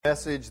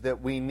Message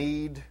that we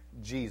need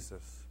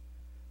Jesus.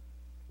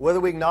 Whether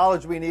we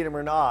acknowledge we need Him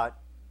or not,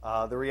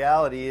 the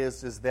reality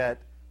is that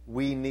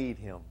we need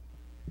Him.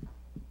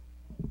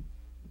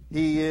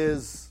 He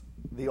is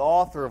the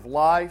author of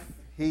life.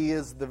 He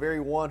is the very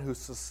one who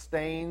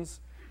sustains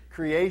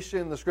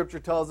creation. The Scripture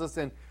tells us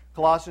in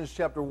Colossians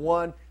chapter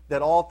 1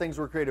 that all things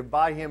were created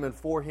by Him and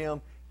for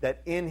Him,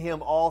 that in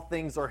Him all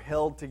things are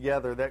held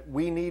together, that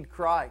we need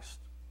Christ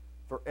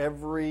for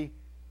every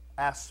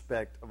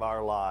aspect of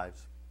our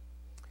lives.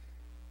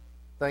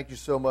 Thank you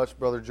so much,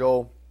 Brother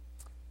Joel.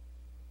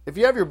 If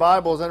you have your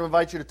Bibles, I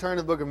invite you to turn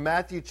to the book of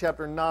Matthew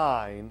chapter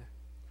 9,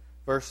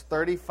 verse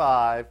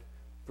 35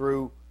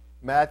 through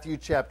Matthew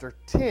chapter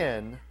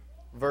 10,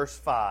 verse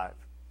 5.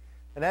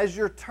 And as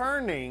you're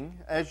turning,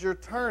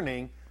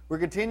 we're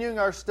continuing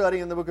our study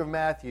in the book of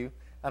Matthew.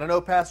 And I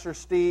know Pastor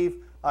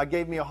Steve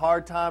gave me a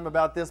hard time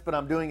about this, but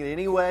I'm doing it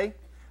anyway.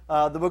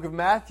 The book of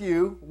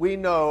Matthew, we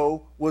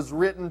know, was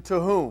written to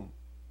whom?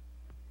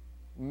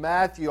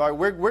 Matthew. All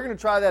right, we're going to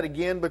try that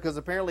again because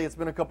apparently it's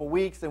been a couple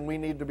weeks and we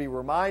need to be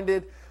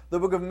reminded. The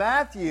book of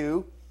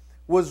Matthew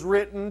was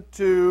written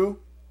to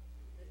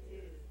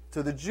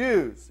the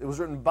Jews. It was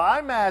written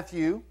by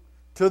Matthew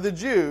to the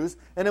Jews,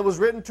 and it was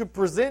written to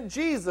present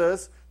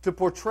Jesus, to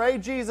portray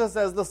Jesus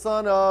as the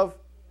son of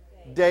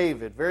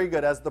David. Very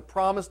good, as the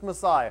promised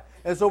Messiah.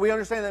 And so we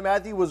understand that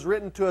Matthew was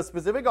written to a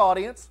specific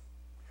audience,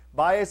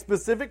 by a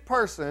specific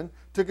person,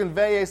 to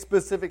convey a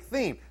specific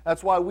theme.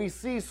 That's why we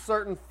see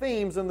certain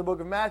themes in the book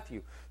of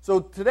Matthew. So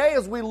today,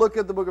 as we look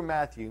at the book of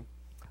Matthew,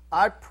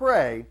 I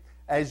pray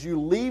as you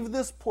leave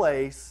this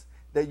place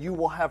that you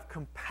will have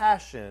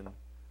compassion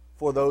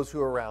for those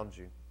who are around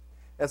you.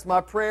 It's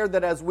my prayer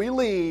that as we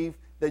leave,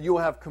 that you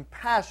will have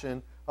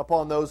compassion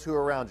upon those who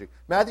are around you.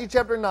 Matthew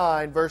chapter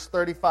 9, verse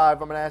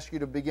 35, I'm going to ask you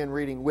to begin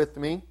reading with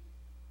me.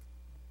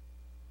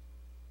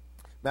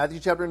 Matthew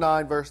chapter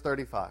 9, verse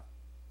 35.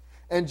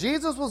 And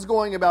Jesus was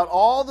going about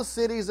all the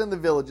cities and the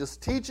villages,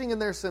 teaching in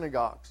their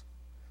synagogues,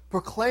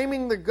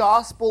 proclaiming the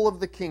gospel of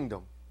the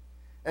kingdom,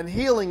 and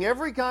healing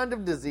every kind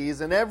of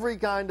disease and every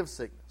kind of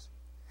sickness.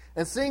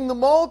 And seeing the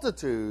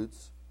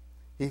multitudes,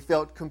 He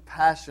felt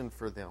compassion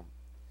for them,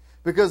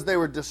 because they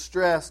were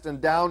distressed and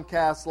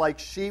downcast like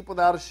sheep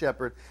without a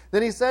shepherd.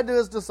 Then He said to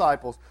His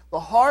disciples, the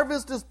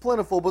harvest is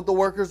plentiful, but the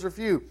workers are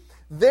few.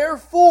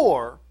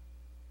 Therefore,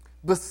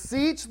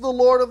 beseech the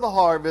Lord of the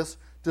harvest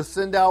to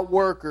send out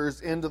workers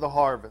into the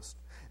harvest.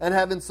 And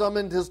having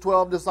summoned His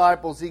 12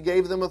 disciples, He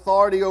gave them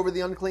authority over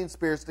the unclean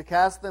spirits to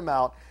cast them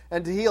out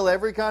and to heal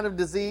every kind of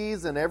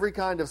disease and every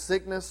kind of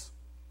sickness.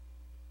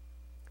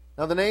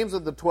 Now the names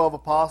of the 12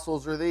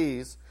 apostles are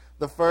these.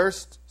 The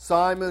first,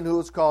 Simon,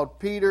 who is called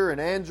Peter, and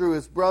Andrew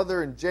his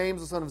brother, and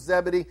James the son of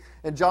Zebedee,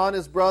 and John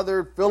his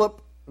brother,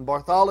 Philip, and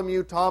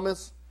Bartholomew,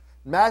 Thomas,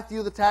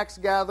 Matthew the tax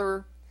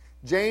gatherer,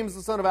 James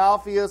the son of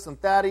Alphaeus,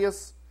 and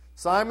Thaddeus,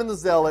 Simon the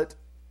zealot,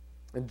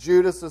 and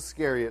Judas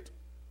Iscariot,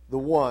 the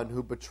one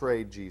who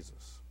betrayed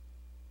Jesus.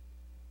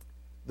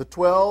 The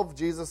 12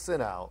 Jesus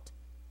sent out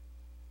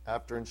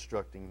after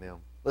instructing them.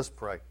 Let's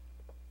pray.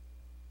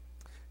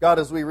 God,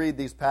 as we read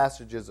these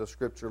passages of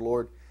Scripture,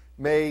 Lord,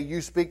 may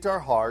You speak to our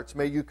hearts.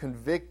 May You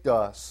convict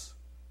us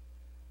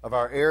of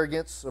our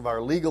arrogance, of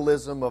our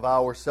legalism, of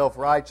our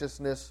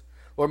self-righteousness.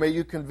 Lord, may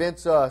You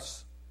convince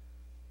us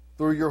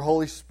through Your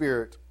Holy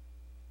Spirit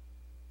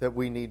that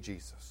we need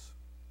Jesus.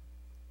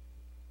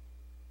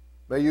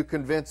 May You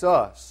convince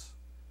us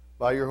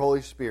by Your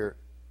Holy Spirit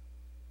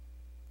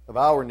of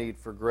our need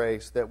for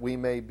grace, that we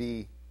may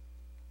be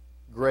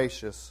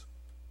gracious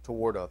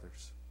toward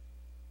others.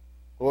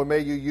 Lord, may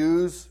You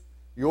use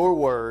Your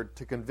Word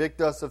to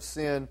convict us of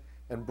sin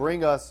and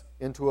bring us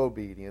into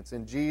obedience.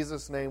 In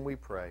Jesus' name we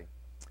pray.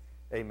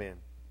 Amen.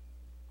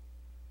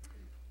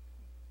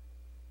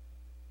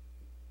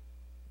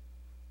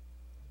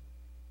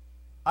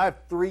 I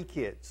have 3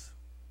 kids,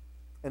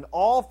 and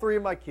all 3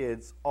 of my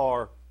kids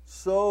are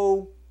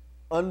so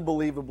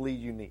unbelievably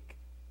unique.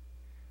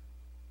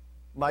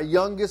 My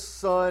youngest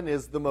son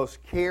is the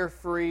most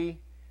carefree.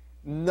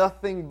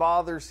 Nothing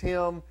bothers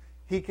him.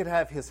 He could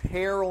have his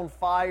hair on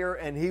fire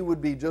and he would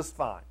be just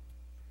fine.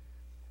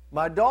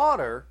 My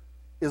daughter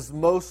is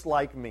most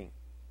like me,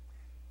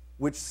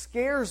 which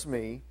scares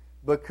me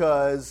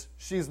because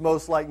she's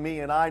most like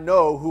me and I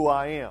know who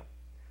I am.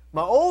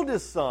 My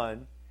oldest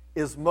son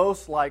is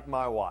most like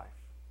my wife.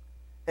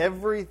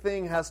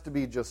 Everything has to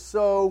be just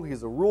so.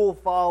 He's a rule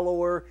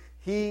follower.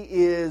 He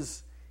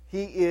is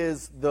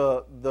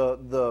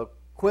the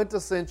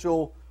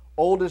quintessential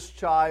oldest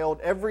child.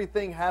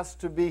 Everything has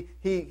to be,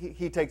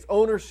 he takes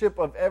ownership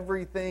of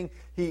everything.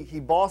 He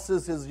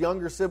bosses his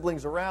younger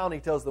siblings around. He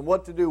tells them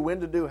what to do, when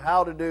to do,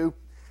 how to do.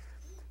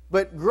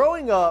 But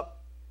growing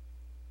up,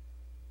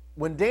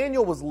 when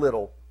Daniel was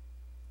little,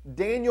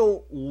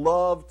 Daniel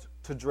loved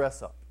to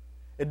dress up.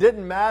 It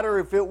didn't matter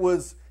if it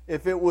was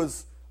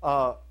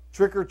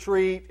trick or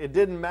treat. It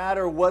didn't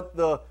matter what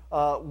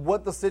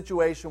the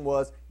situation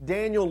was.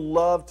 Daniel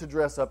loved to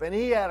dress up, and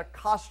he had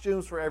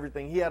costumes for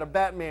everything. He had a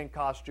Batman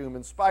costume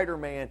and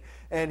Spider-Man,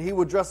 and he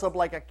would dress up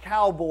like a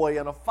cowboy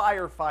and a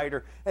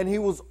firefighter, and he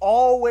was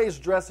always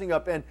dressing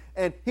up.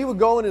 And he would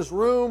go in his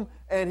room,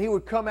 and he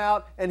would come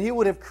out, and he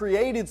would have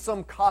created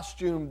some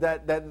costume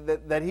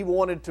that he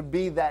wanted to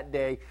be that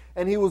day,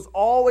 and he was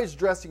always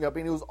dressing up,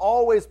 and he was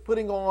always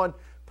putting on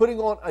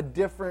a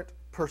different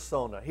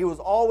persona. He was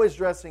always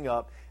dressing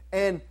up.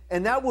 And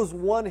that was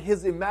one,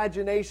 his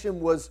imagination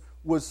was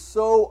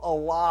so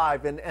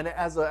alive. And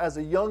as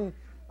a young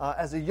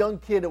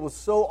kid, it was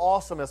so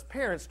awesome as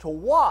parents to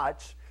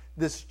watch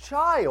this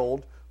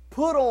child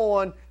put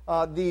on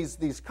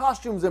these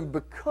costumes and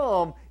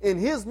become, in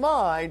his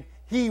mind,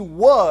 he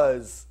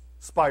was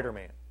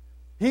Spider-Man.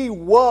 He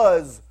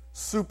was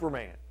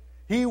Superman.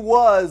 He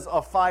was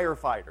a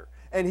firefighter.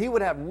 And he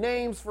would have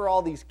names for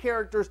all these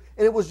characters,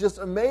 and it was just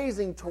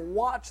amazing to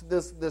watch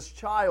this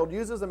child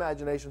use his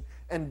imagination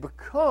and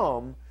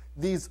become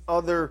these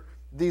other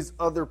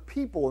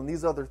people and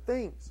these other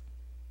things.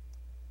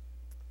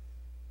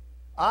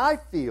 I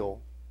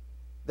feel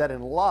that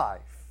in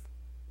life,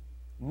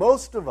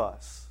 most of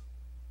us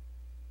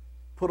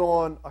put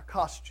on a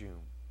costume,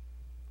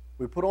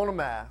 we put on a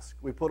mask,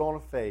 we put on a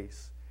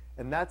face,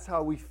 and that's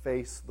how we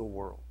face the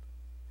world.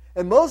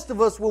 And most of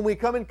us, when we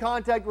come in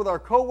contact with our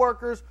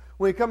coworkers,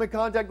 when we come in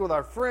contact with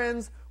our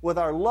friends, with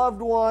our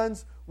loved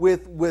ones,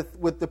 with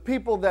the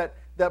people that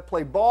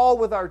play ball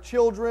with our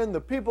children, the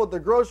people at the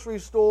grocery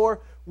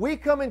store, we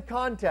come in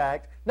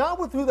contact not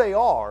with who they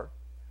are,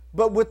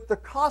 but with the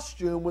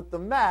costume, with the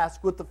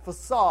mask, with the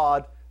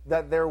facade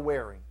that they're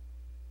wearing.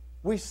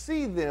 We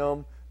see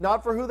them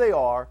not for who they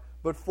are,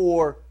 but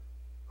for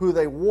who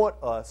they want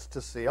us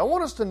to see. I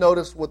want us to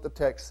notice what the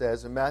text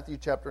says in Matthew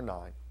chapter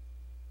 9.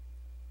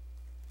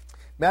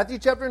 Matthew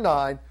chapter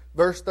 9,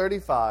 verse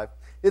 35.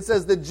 It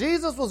says that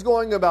Jesus was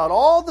going about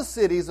all the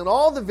cities and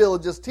all the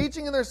villages,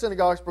 teaching in their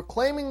synagogues,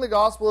 proclaiming the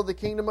gospel of the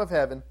kingdom of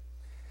heaven,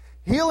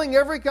 healing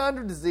every kind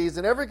of disease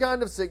and every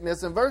kind of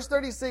sickness. And verse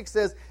 36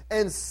 says,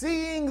 and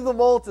seeing the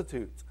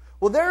multitudes.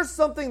 Well, there's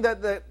something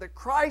that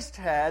Christ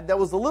had that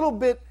was a little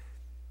bit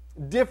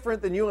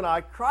different than you and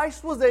I.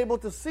 Christ was able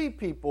to see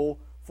people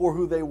for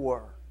who they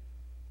were.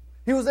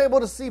 He was able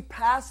to see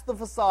past the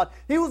facade.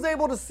 He was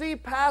able to see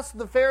past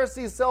the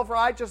Pharisees'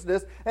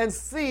 self-righteousness and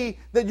see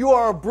that you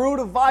are a brood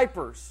of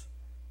vipers,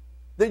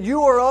 that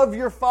you are of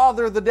your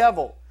father the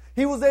devil.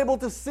 He was able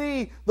to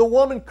see the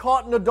woman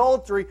caught in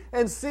adultery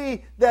and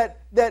see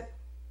that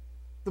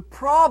the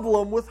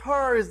problem with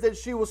her is that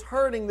she was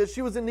hurting, that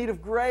she was in need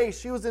of grace,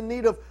 she was in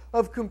need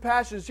of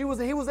compassion. He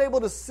was able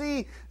to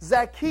see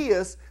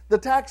Zacchaeus, the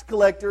tax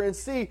collector, and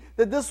see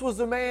that this was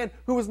a man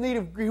who was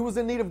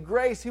in need of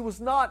grace. He was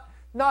not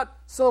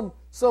some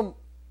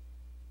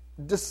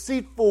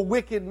deceitful,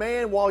 wicked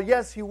man. While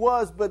yes, he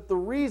was, but the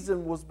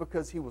reason was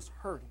because he was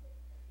hurting.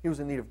 He was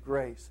in need of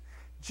grace.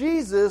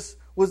 Jesus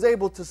was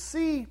able to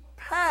see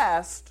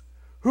past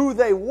who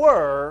they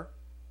were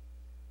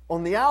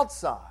on the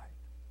outside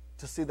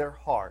to see their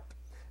heart.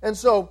 And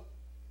so,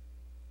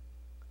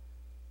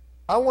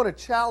 I want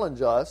to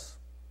challenge us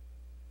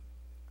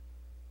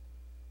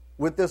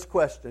with this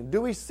question.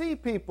 Do we see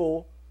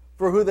people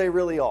for who they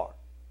really are?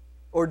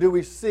 Or do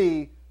we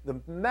see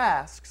the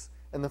masks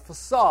and the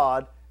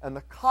facade and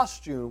the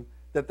costume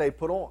that they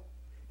put on?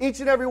 Each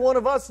and every one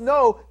of us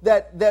know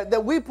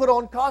that we put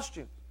on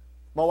costumes.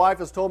 My wife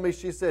has told me,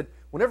 she said,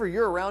 whenever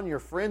you're around your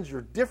friends, you're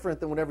different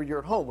than whenever you're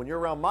at home. When you're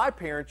around my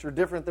parents, you're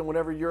different than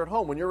whenever you're at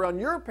home. When you're around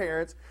your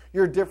parents,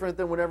 you're different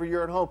than whenever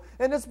you're at home.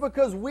 And it's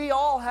because we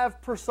all have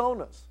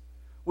personas.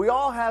 We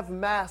all have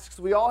masks.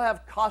 We all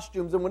have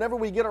costumes. And whenever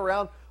we get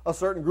around a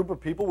certain group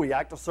of people, we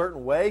act a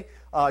certain way.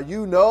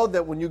 You know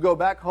that when you go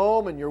back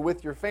home and you're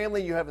with your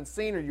family you haven't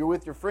seen, or you're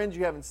with your friends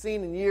you haven't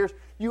seen in years,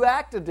 you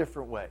act a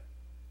different way.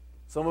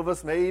 Some of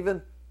us may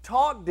even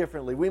talk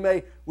differently. We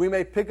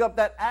may pick up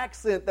that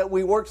accent that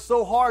we worked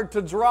so hard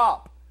to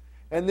drop.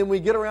 And then we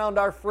get around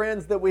our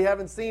friends that we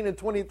haven't seen in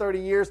 20, 30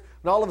 years,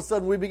 and all of a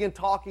sudden we begin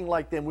talking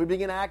like them. We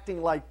begin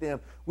acting like them.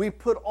 We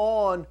put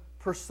on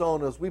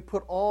personas. We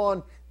put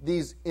on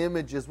these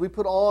images. We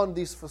put on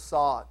these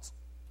facades.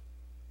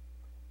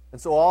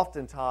 And so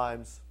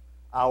oftentimes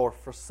our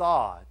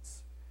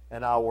facades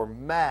and our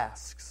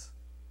masks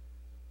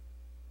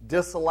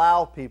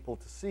disallow people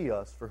to see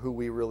us for who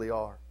we really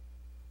are.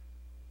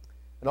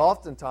 And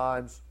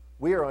oftentimes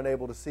we are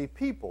unable to see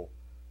people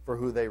for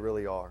who they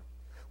really are.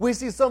 We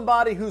see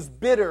somebody who's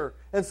bitter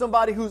and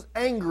somebody who's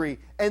angry,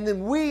 and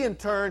then we in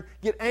turn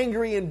get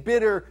angry and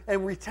bitter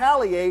and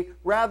retaliate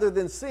rather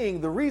than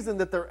seeing the reason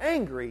that they're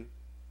angry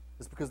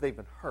is because they've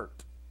been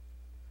hurt.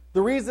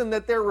 The reason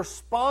that they're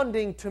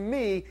responding to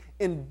me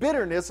in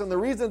bitterness, and the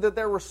reason that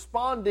they're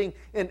responding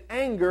in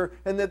anger,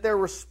 and that they're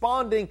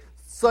responding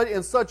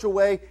in such a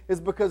way is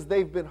because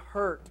they've been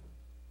hurt.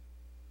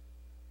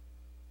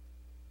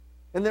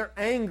 And they're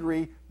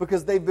angry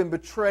because they've been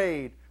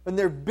betrayed. And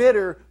they're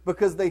bitter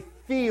because they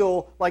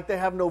feel like they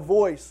have no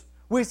voice.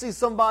 We see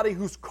somebody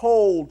who's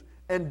cold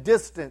and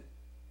distant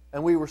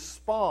and we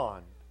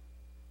respond,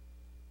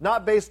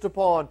 not based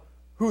upon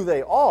who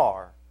they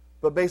are,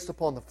 but based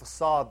upon the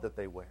facade that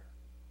they wear.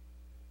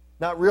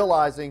 Not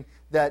realizing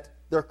that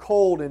they're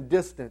cold and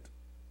distant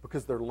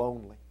because they're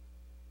lonely,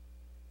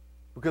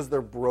 because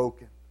they're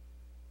broken.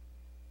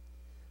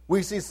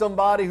 We see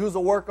somebody who's a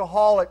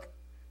workaholic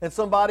and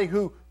somebody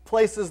who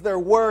places their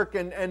work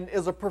and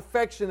is a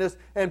perfectionist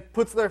and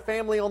puts their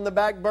family on the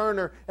back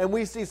burner. And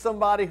we see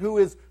somebody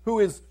who's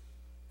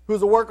a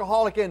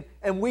workaholic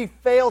and we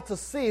fail to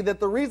see that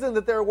the reason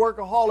that they're a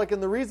workaholic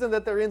and the reason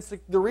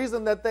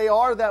that they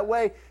are that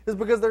way is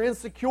because they're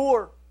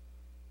insecure.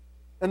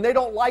 And they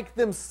don't like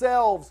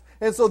themselves.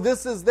 And so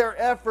this is their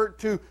effort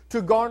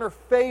to garner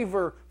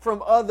favor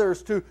from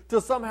others,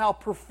 to somehow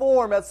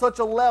perform at such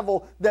a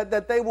level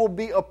that they will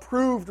be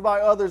approved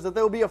by others, that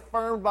they will be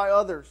affirmed by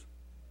others.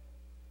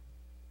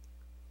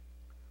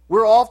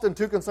 We're often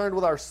too concerned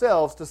with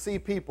ourselves to see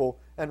people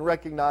and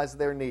recognize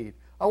their need.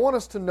 I want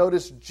us to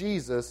notice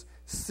Jesus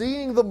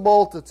seeing the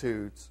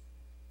multitudes,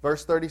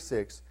 verse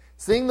 36,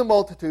 seeing the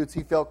multitudes,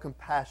 he felt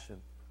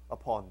compassion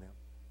upon them.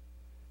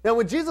 Now,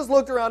 when Jesus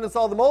looked around and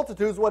saw the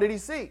multitudes, what did he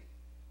see?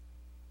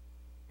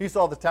 He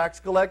saw the tax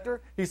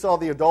collector. He saw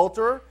the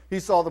adulterer.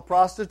 He saw the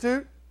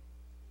prostitute.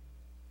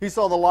 He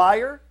saw the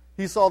liar.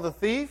 He saw the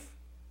thief.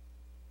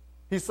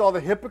 He saw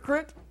the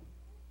hypocrite,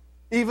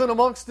 even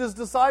amongst his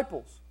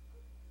disciples.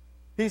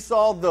 He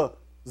saw the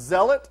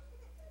zealot,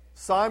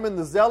 Simon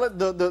the zealot,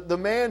 the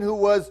man who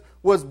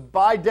was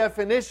by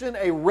definition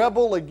a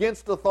rebel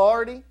against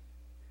authority.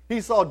 He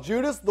saw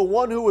Judas, the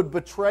one who would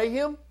betray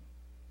him.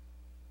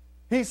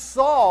 He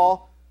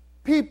saw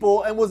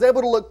people and was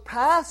able to look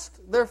past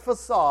their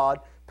facade,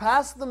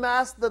 past the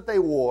mask that they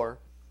wore,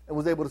 and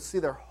was able to see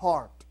their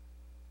heart.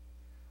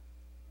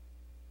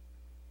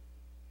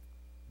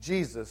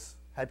 Jesus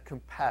had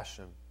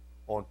compassion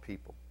on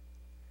people.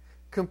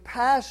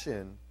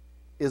 Compassion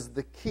is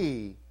the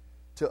key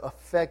to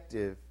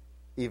effective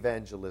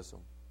evangelism.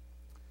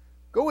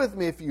 Go with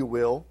me, if you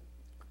will,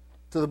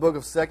 to the book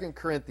of 2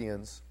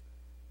 Corinthians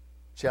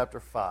chapter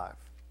 5.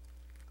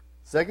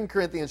 2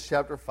 Corinthians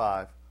chapter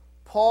 5,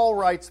 Paul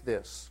writes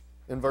this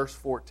in verse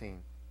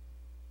 14.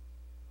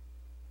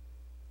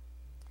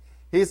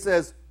 He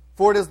says,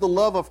 "For it is the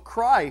love of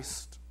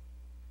Christ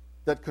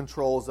that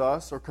controls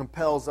us or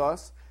compels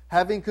us,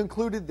 having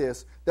concluded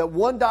this, that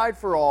one died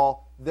for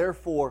all,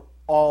 therefore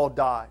all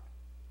died."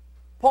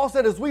 Paul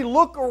said, as we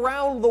look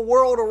around the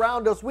world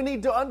around us, we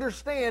need to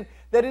understand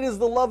that it is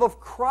the love of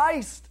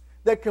Christ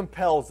that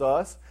compels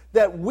us,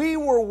 that we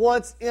were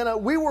once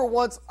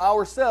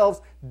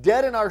ourselves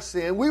dead in our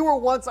sin. We were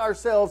once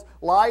ourselves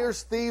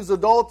liars, thieves,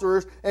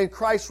 adulterers, and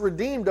Christ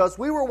redeemed us.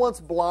 We were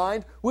once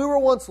blind. We were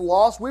once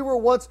lost. We were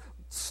once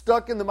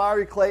stuck in the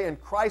miry clay,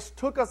 and Christ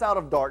took us out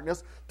of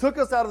darkness, took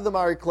us out of the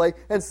miry clay,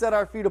 and set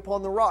our feet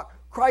upon the rock.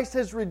 Christ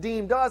has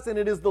redeemed us, and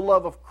it is the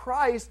love of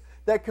Christ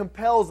that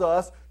compels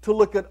us to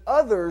look at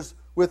others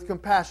with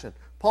compassion.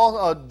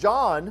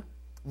 John,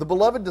 the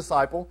beloved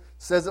disciple,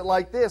 says it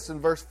like this in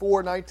verse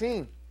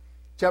 4:19.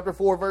 Chapter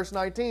 4, verse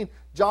 19.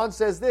 John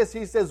says this.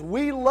 He says,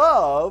 "We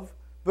love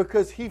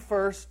because he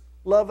first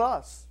loved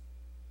us."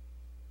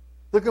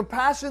 The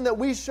compassion that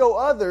we show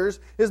others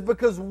is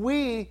because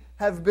we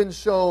have been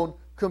shown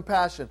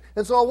compassion.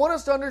 And so I want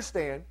us to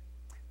understand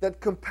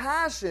that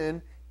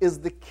compassion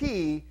is the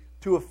key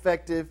to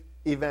effective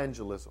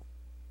evangelism.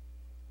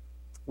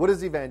 What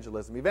is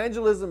evangelism?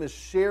 Evangelism is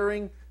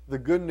sharing the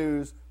good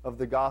news of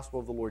the gospel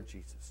of the Lord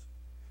Jesus.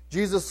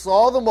 Jesus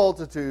saw the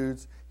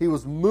multitudes. He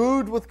was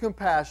moved with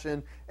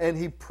compassion, and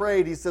he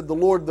prayed. He said, "The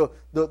Lord,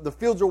 the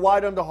fields are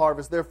wide unto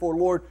harvest.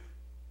 Therefore,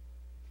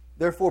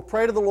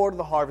 pray to the Lord of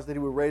the harvest that he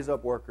would raise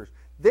up workers."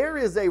 There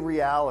is a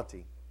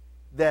reality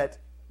that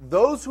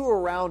those who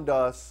are around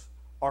us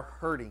are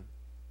hurting.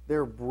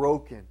 They're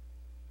broken.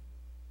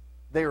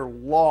 They are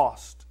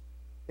lost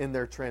in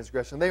their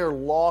transgression. They are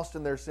lost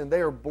in their sin.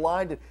 They are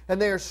blinded,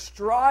 and they are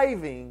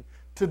striving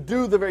to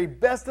do the very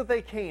best that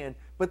they can,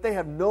 but they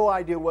have no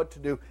idea what to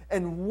do.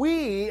 And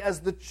we, as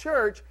the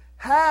church,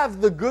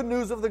 have the good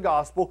news of the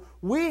gospel.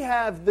 We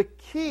have the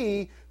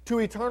key to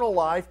eternal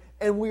life,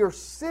 and we are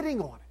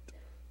sitting on it.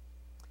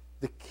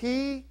 The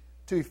key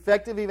to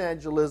effective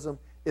evangelism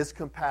is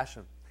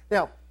compassion.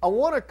 Now, I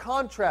want to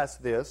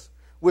contrast this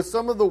with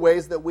some of the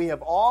ways that we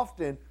have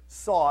often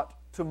sought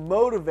to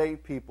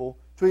motivate people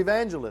to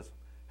evangelism.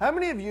 How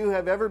many of you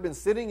have ever been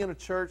sitting in a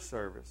church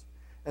service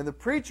and the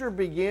preacher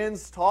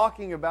begins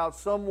talking about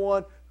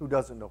someone who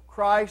doesn't know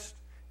Christ,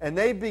 and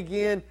they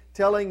begin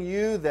telling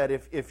you that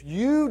if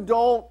you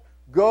don't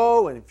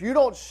go and if you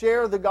don't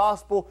share the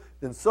gospel,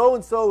 then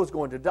so-and-so is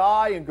going to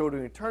die and go to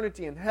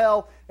eternity in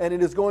hell, and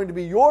it is going to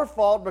be your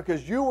fault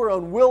because you were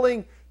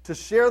unwilling to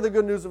share the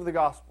good news of the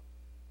gospel.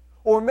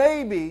 Or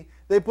maybe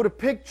they put a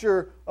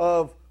picture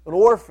of an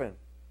orphan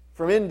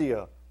from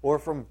India or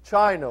from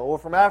China or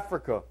from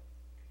Africa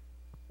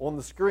on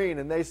the screen,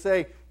 and they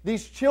say,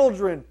 these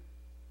children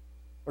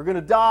are going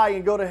to die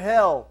and go to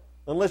hell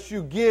unless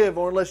you give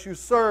or unless you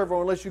serve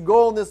or unless you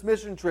go on this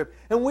mission trip.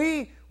 And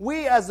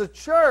we as a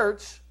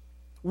church,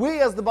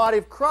 we as the body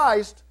of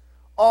Christ,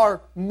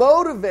 are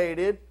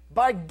motivated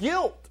by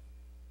guilt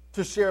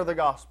to share the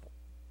gospel.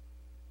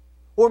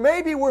 Or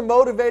maybe we're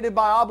motivated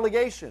by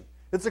obligation.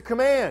 It's a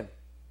command.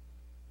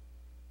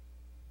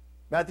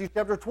 Matthew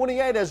chapter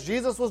 28, as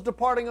Jesus was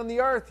departing on the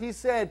earth, He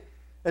said,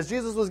 as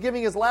Jesus was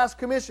giving His last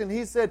commission,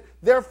 He said,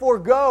 therefore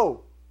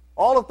go.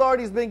 All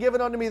authority has been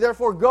given unto me,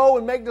 therefore go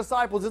and make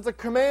disciples. It's a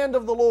command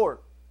of the Lord.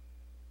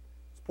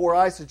 As poor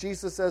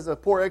exegesis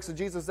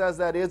as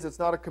that is, it's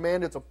not a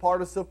command, it's a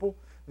participle.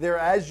 There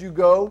as you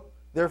go,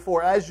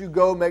 therefore as you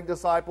go, make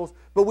disciples.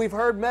 But we've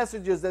heard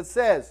messages that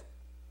says,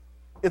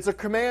 it's a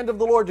command of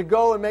the Lord to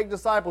go and make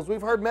disciples.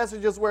 We've heard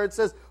messages where it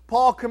says,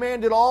 Paul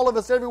commanded all of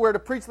us everywhere to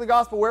preach the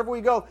gospel wherever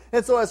we go.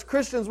 And so as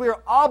Christians, we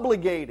are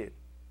obligated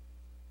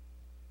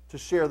to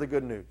share the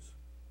good news.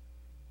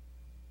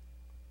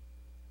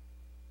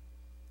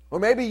 Or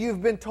maybe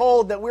you've been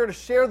told that we're to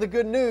share the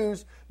good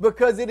news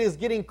because it is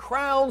getting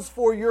crowns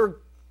to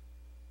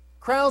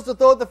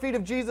throw at the feet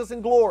of Jesus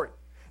in glory.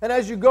 And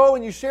as you go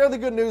and you share the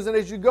good news, and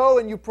as you go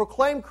and you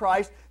proclaim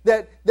Christ,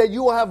 that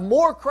you will have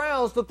more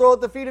crowns to throw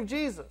at the feet of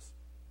Jesus.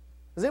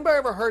 Has anybody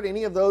ever heard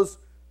any of those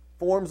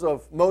forms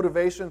of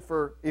motivation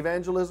for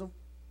evangelism?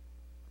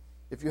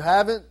 If you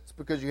haven't, it's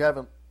because you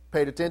haven't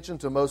paid attention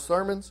to most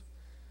sermons.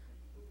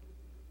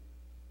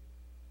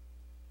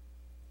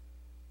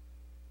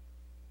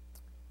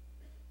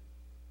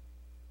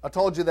 I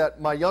told you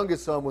that my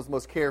youngest son was the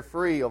most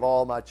carefree of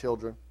all my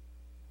children.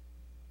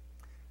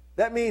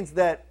 That means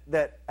that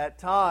at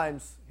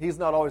times, he's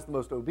not always the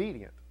most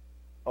obedient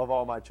of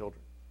all my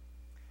children.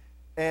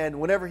 And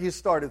whenever he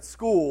started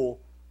school,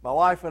 my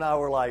wife and I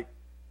were like,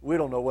 we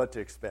don't know what to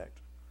expect.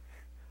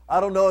 I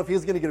don't know if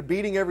he's going to get a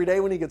beating every day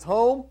when he gets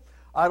home.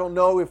 I don't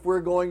know if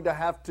we're going to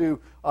have to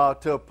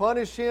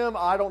punish him.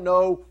 I don't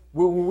know.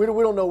 We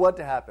don't know what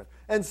to happen.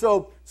 And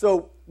so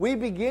we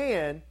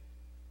began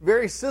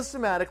very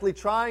systematically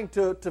trying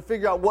to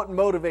figure out what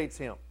motivates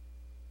him.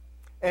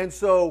 And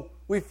so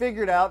we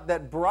figured out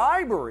that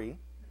bribery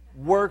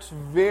works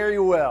very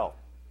well.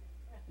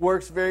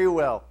 Works very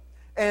well.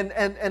 And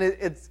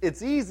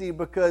it's easy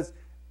because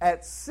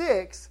at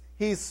 6,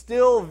 he's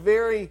still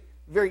very,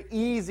 very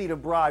easy to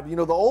bribe. You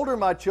know, the older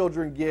my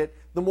children get,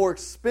 the more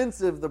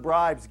expensive the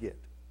bribes get.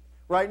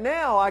 Right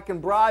now, I can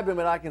bribe him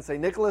and I can say,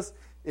 Nicholas,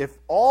 if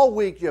all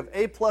week you have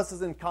A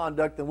pluses in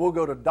conduct, then we'll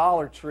go to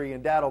Dollar Tree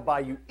and Dad will buy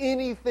you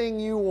anything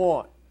you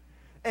want.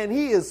 And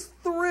he is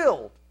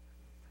thrilled.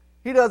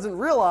 He doesn't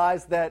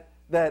realize that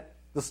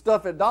the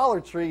stuff at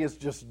Dollar Tree is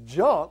just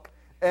junk.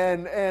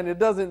 And it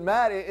doesn't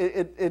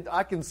matter.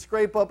 I can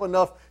scrape up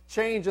enough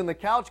change in the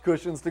couch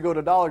cushions to go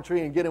to Dollar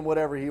Tree and get him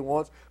whatever he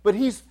wants. But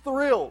he's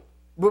thrilled.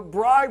 But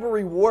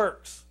bribery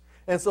works.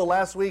 And so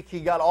last week he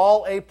got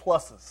all A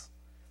pluses.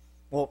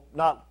 Well,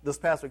 not this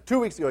past week. 2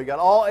 weeks ago he got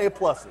all A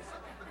pluses.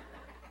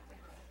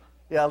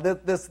 Yeah,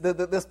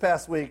 this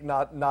past week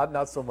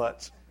not so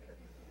much.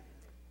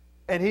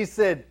 And he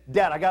said,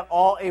 Dad, I got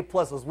all A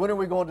pluses. When are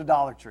we going to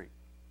Dollar Tree?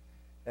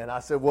 And I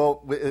said,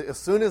 well, as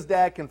soon as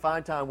Dad can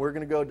find time, we're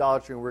going to go to Dollar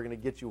Tree and we're going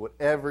to get you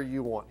whatever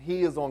you want.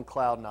 He is on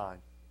cloud 9.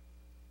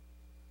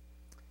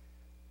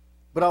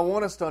 But I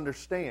want us to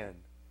understand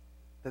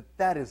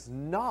that is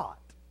not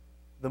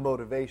the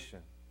motivation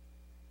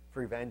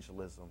for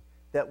evangelism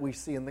that we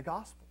see in the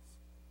Gospels.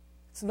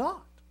 It's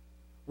not.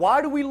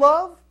 Why do we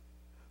love?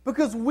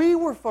 Because we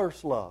were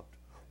first loved.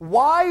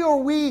 Why are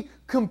we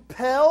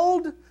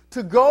compelled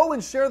to go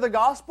and share the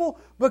gospel?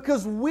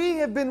 Because we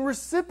have been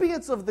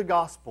recipients of the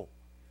gospel.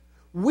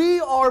 We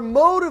are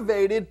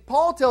motivated,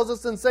 Paul tells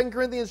us in 2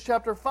 Corinthians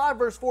chapter 5,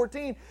 verse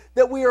 14,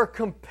 that we are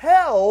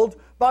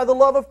compelled by the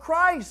love of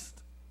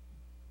Christ.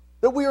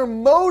 That we are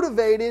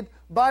motivated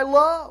by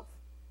love.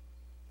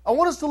 I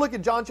want us to look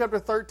at John chapter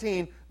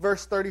 13,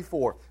 verse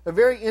 34. A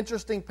very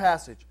interesting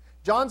passage.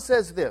 John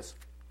says this,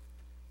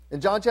 in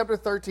John chapter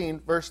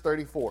 13, verse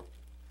 34.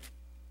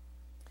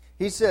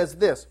 He says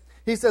this.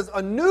 He says,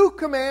 a new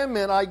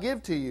commandment I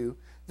give to you,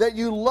 that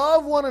you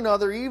love one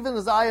another even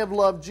as I have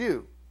loved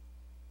you.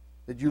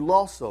 That you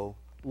also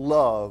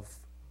love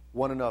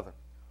one another.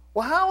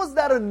 Well, how is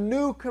that a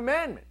new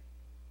commandment?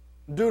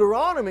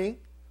 Deuteronomy,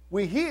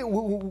 we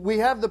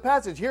have the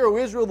passage, Hear, O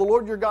Israel, the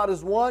Lord your God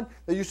is one,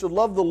 that you should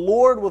love the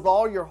Lord with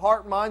all your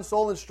heart, mind,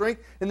 soul, and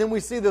strength. And then we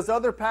see this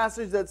other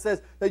passage that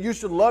says that you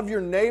should love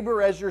your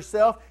neighbor as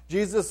yourself.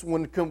 Jesus,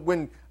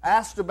 when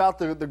asked about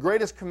the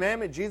greatest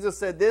commandment, Jesus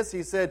said this.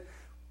 He said,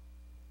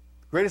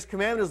 greatest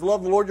commandment is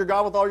love the Lord your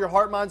God with all your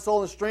heart, mind,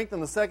 soul, and strength.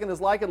 And the second is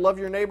like it, love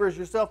your neighbor as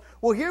yourself.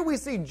 Well, here we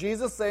see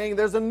Jesus saying,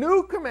 there's a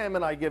new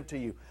commandment I give to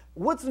you.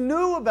 What's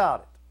new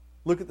about it?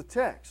 Look at the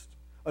text.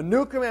 A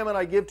new commandment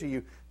I give to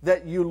you,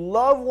 that you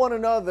love one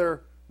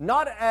another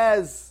not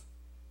as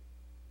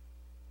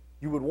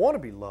you would want to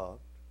be loved,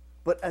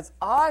 but as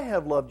I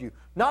have loved you.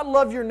 Not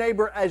love your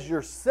neighbor as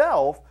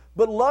yourself,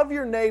 but love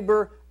your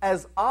neighbor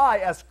as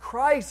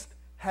Christ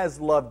has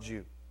loved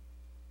you.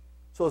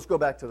 So let's go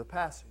back to the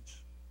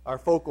passage. Our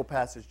focal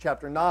passage,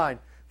 chapter 9,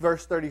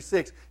 verse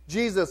 36.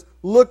 Jesus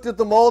looked at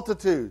the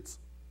multitudes,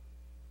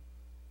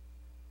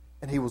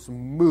 and he was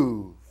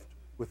moved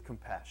with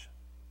compassion.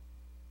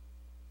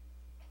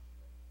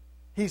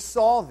 He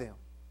saw them.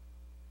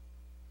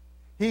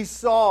 He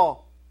saw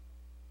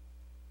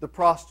the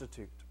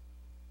prostitute.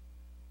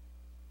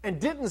 And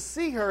didn't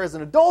see her as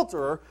an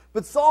adulterer,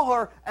 but saw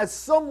her as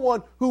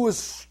someone who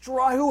was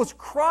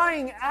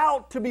crying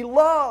out to be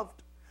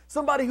loved.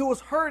 Somebody who was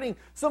hurting.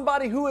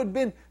 Somebody who had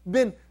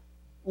been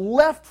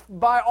left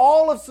by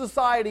all of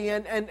society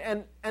and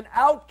an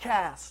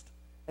outcast.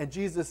 And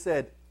Jesus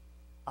said,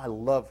 I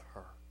love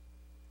her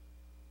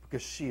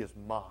because she is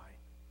mine.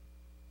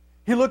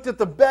 He looked at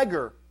the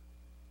beggar.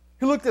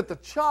 He looked at the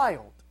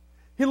child.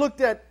 He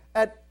looked at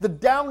the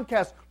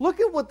downcast. Look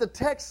at what the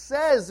text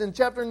says in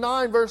chapter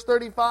 9, verse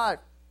 35.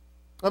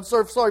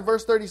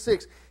 Verse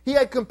 36. He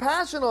had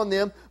compassion on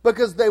them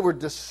because they were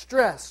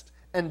distressed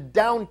and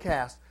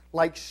downcast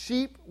like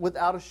sheep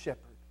without a shepherd.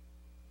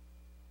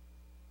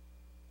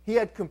 He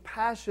had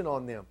compassion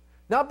on them.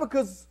 Not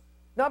because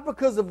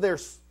of their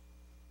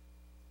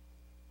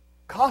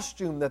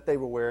costume that they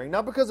were wearing,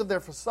 not because of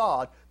their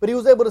facade, but he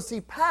was able to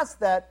see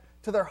past that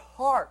to their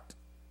heart.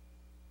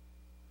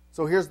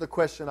 So here's the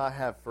question I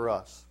have for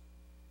us.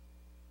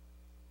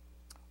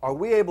 Are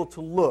we able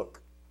to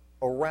look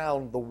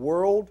around the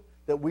world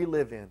that we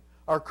live in,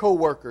 our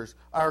co-workers,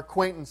 our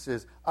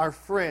acquaintances, our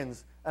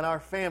friends, and our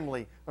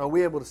family, and are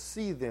we able to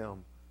see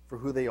them for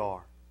who they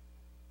are?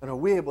 And are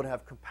we able to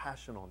have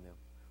compassion on them?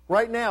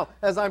 Right now,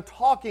 as I'm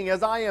talking,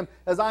 as I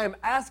am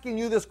asking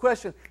you this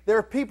question, there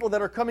are people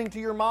that are coming to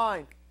your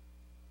mind.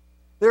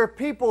 There are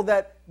people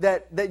that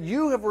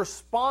you have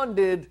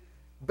responded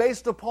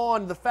based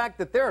upon the fact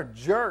that they're a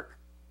jerk,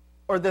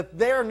 or that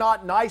they're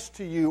not nice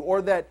to you,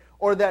 or that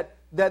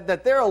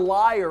they're a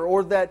liar,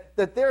 or that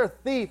they're a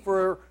thief,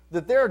 or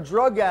that they're a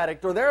drug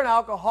addict, or they're an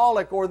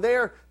alcoholic, or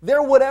they're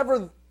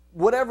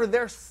whatever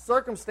their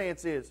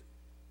circumstance is.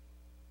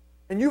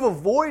 And you've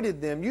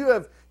avoided them. You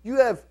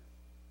have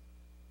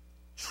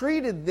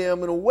treated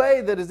them in a way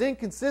that is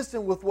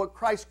inconsistent with what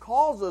Christ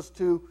calls us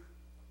to.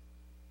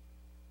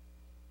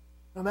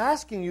 I'm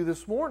asking you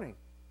this morning,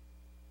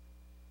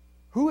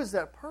 who is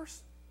that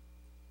person?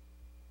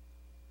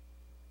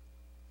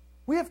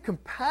 We have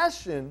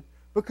compassion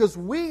because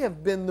we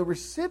have been the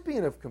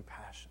recipient of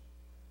compassion.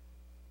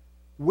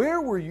 Where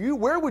were you?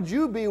 Where would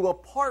you be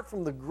apart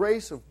from the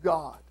grace of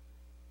God?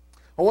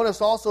 I want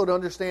us also to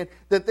understand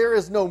that there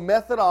is no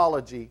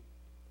methodology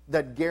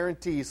that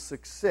guarantees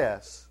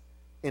success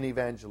in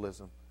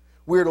evangelism.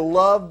 We're to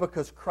love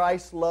because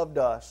Christ loved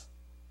us.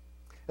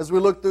 As we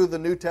look through the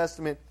New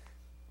Testament,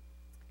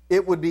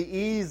 it would be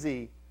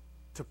easy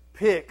to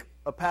pick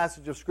a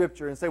passage of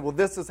Scripture and say, well,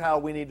 this is how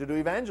we need to do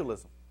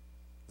evangelism.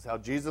 This is how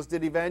Jesus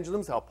did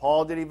evangelism. This is how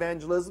Paul did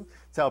evangelism.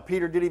 This is how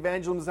Peter did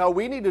evangelism. This is how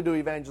we need to do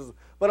evangelism.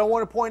 But I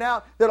want to point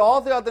out that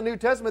all throughout the New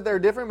Testament, there are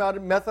different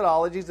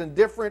methodologies and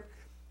different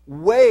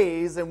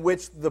ways in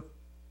which the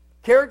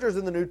characters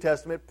in the New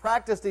Testament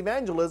practiced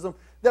evangelism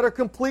that are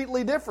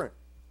completely different.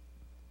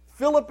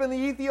 Philip and the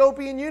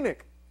Ethiopian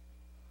eunuch.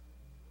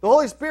 The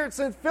Holy Spirit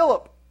sent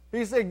Philip.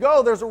 He said,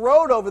 go, there's a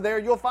road over there.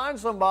 You'll find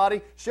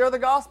somebody. Share the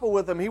gospel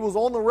with them. He was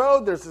on the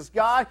road. There's this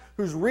guy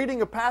who's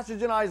reading a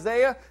passage in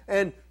Isaiah,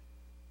 and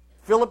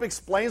Philip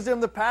explains to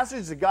him the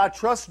passage. The guy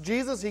trusts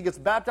Jesus. He gets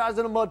baptized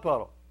in a mud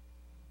puddle.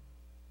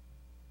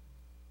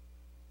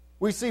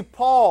 We see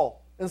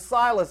Paul and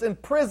Silas in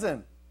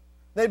prison.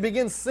 They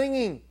begin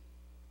singing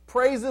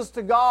praises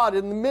to God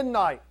in the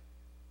midnight.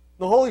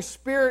 The Holy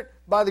Spirit,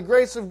 by the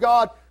grace of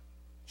God,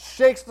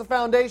 shakes the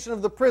foundation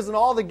of the prison.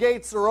 All the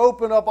gates are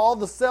open up. All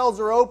the cells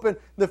are open.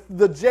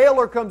 The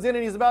jailer comes in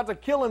and he's about to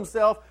kill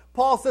himself.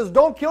 Paul says,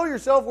 don't kill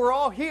yourself. We're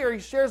all here. He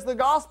shares the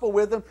gospel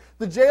with him.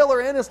 The jailer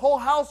and his whole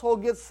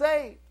household get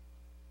saved.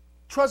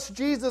 Trust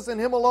Jesus and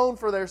Him alone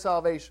for their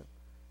salvation.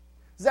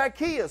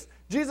 Zacchaeus.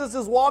 Jesus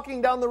is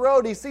walking down the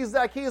road. He sees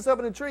Zacchaeus up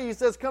in a tree. He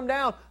says, come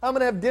down. I'm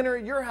going to have dinner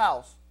at your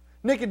house.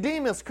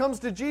 Nicodemus comes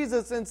to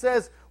Jesus and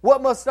says,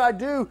 what must I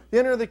do to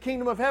enter the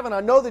kingdom of heaven?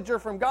 I know that you're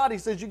from God. He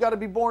says, you got to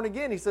be born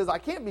again. He says, I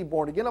can't be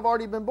born again. I've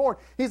already been born.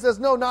 He says,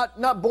 no,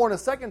 not born a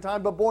second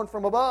time, but born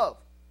from above.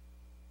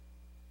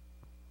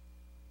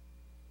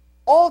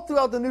 All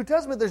throughout the New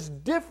Testament, there's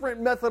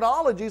different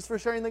methodologies for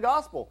sharing the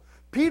gospel.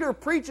 Peter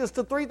preaches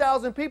to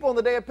 3,000 people on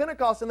the day of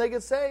Pentecost and they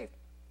get saved.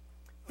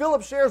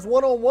 Philip shares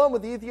one-on-one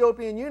with the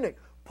Ethiopian eunuch.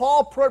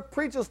 Paul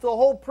preaches to a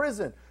whole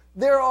prison.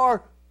 There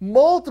are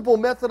multiple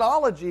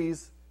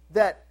methodologies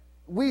that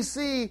we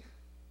see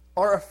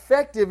are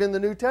effective in the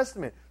New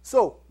Testament.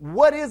 So,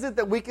 what is it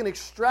that we can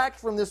extract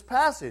from this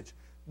passage?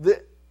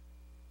 The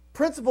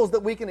principles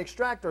that we can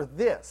extract are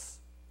this.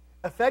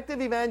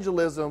 Effective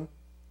evangelism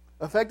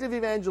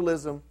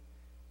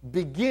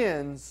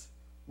begins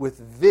with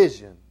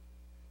vision.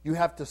 You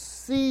have to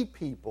see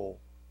people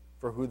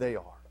for who they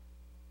are.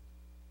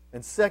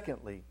 And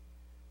secondly,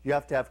 you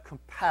have to have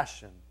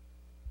compassion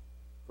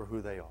for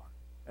who they are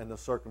and the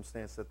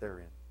circumstance that they're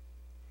in.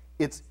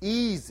 It's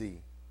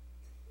easy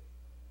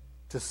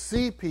to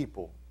see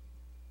people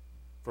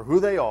for who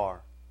they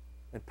are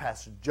and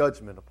pass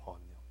judgment upon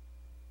them.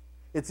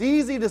 It's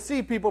easy to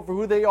see people for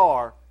who they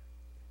are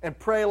and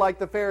pray like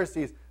the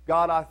Pharisees,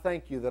 God, I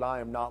thank you that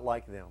I am not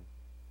like them.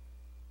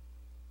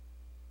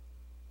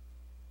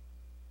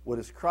 What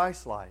is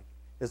Christ-like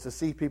is to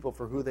see people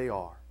for who they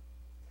are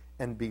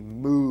and be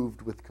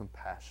moved with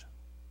compassion.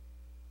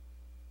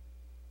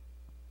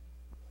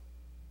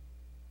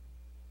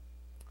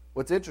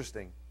 What's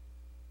interesting,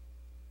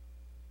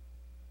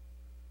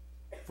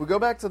 if we go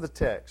back to the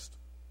text,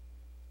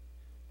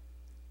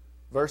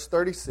 verse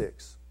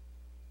 36,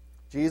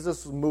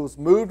 Jesus was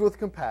moved with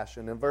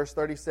compassion. In verse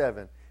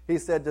 37, he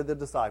said to the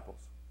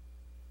disciples,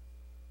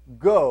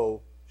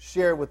 go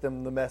share with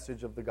them the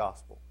message of the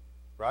gospel.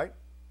 Right?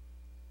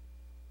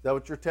 Is that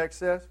what your text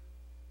says?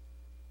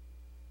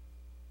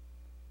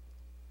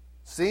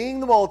 Seeing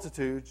the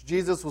multitudes,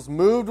 Jesus was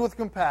moved with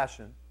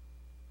compassion.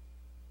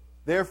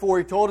 Therefore,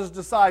 he told his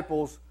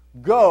disciples,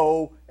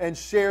 go and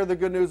share the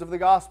good news of the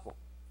gospel.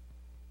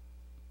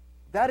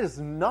 That is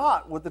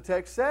not what the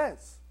text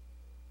says.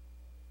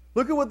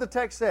 Look at what the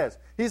text says.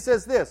 He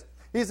says this.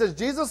 He says,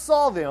 Jesus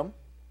saw them,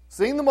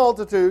 seeing the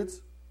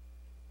multitudes.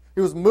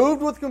 He was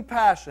moved with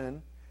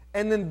compassion.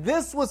 And then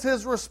this was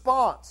his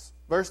response.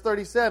 Verse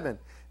 37.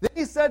 Then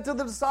he said to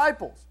the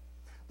disciples,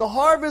 the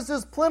harvest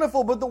is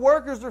plentiful, but the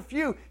workers are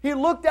few. He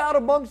looked out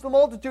amongst the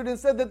multitude and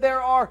said that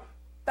there are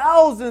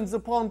thousands,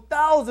 upon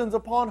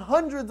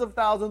hundreds of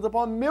thousands,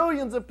 upon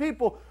millions of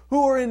people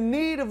who are in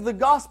need of the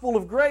gospel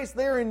of grace.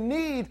 They are in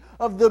need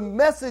of the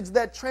message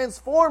that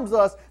transforms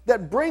us,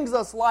 that brings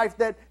us life,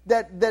 that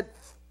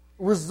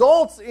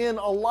results in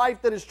a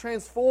life that is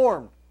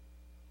transformed.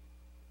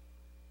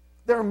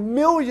 There are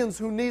millions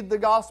who need the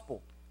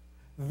gospel.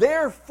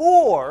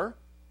 Therefore,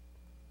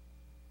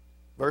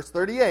 verse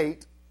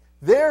 38,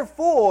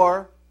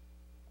 therefore,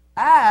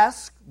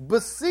 ask,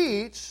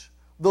 beseech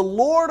the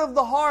Lord of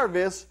the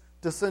harvest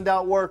to send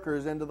out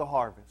workers into the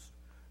harvest.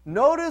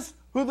 Notice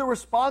who the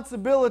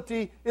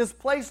responsibility is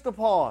placed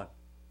upon.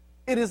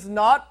 It is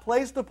not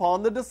placed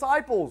upon the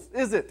disciples,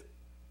 is it?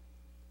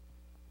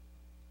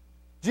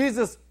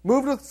 Jesus,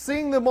 moved with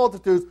seeing the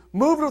multitudes,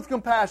 moved with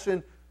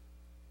compassion,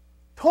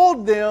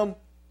 told them,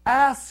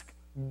 ask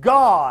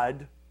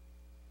God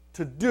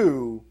to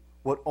do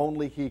what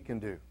only He can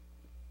do.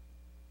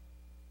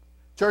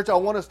 Church, I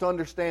want us to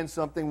understand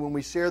something when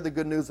we share the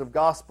good news of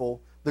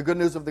gospel, the good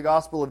news of the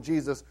gospel of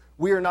Jesus.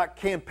 We are not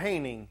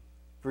campaigning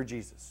for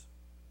Jesus.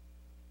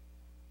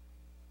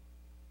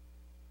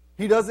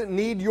 He doesn't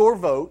need your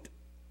vote.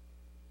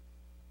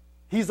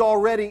 He's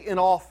already in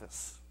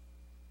office.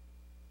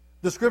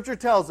 The Scripture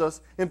tells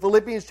us in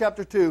Philippians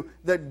chapter 2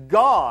 that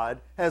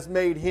God has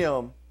made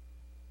Him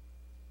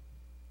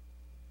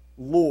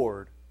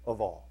Lord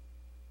of all.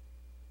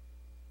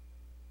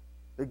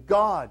 That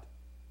God.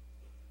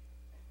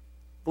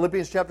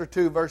 Philippians chapter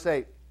 2, verse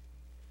 8.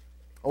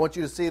 I want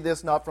you to see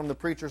this not from the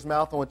preacher's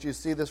mouth. I want you to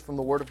see this from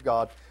the Word of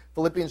God.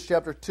 Philippians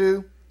chapter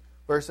 2,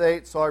 verse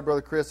 8. Sorry,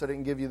 Brother Chris, I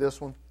didn't give you this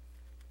one.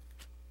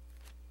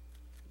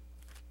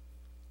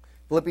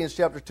 Philippians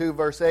chapter 2,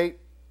 verse 8.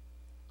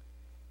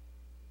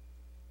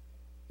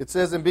 It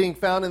says, and being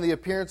found in the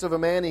appearance of a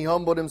man, he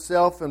humbled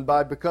himself, and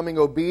by becoming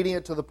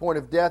obedient to the point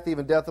of death,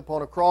 even death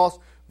upon a cross.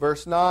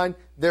 Verse 9,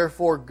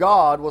 therefore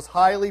God was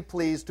highly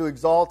pleased to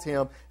exalt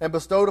him, and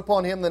bestowed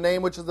upon him the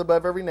name which is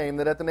above every name,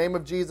 that at the name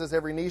of Jesus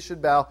every knee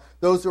should bow,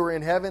 those who are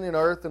in heaven and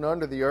earth and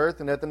under the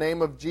earth, and at the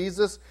name of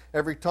Jesus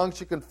every tongue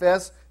should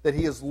confess that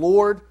He is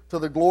Lord, to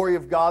the glory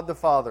of God the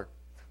Father.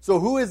 So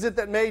who is it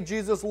that made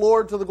Jesus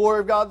Lord to the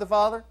glory of God the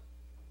Father?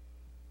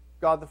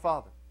 God the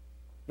Father.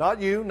 Not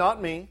you,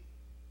 not me.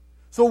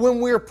 So when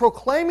we are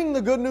proclaiming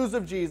the good news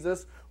of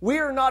Jesus, we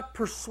are not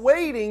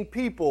persuading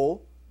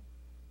people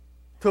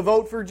to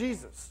vote for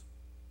Jesus.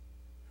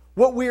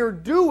 What we are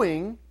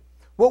doing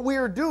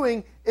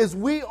is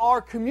we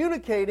are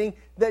communicating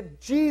that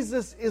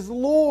Jesus is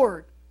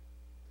Lord.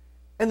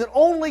 And that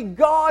only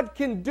God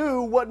can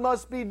do what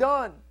must be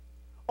done.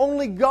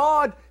 Only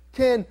God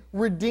can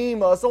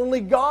redeem us.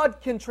 Only God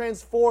can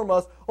transform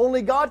us.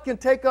 Only God can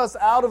take us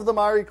out of the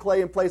miry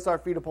clay and place our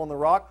feet upon the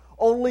rock.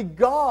 Only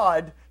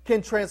God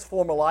can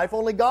transform a life.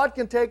 Only God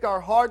can take our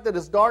heart that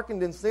is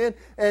darkened in sin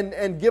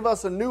and give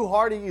us a new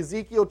heart.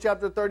 Ezekiel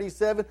chapter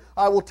 37,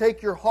 I will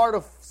take your heart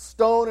of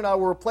stone and I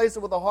will replace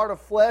it with a heart of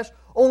flesh.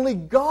 Only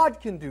God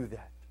can do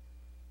that.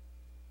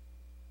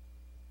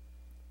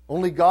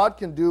 Only God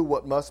can do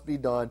what must be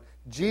done.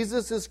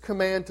 Jesus'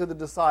 command to the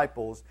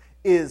disciples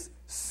is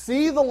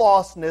see the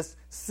lostness,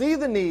 see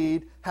the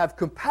need, have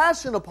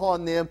compassion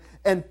upon them,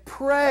 and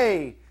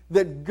pray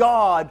that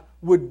God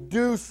would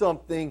do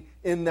something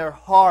in their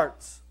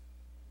hearts.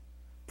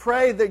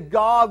 Pray that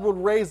God would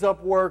raise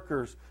up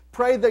workers.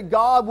 Pray that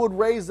God would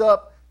raise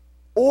up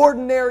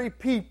ordinary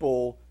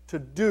people to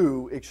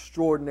do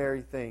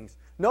extraordinary things.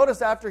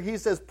 Notice after he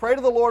says, pray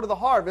to the Lord of the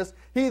harvest,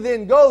 he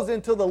then goes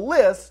into the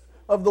list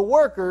of the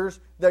workers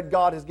that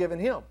God has given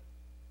him.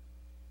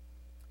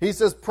 He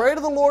says, pray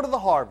to the Lord of the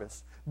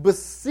harvest,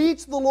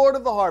 beseech the Lord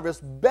of the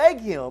harvest, beg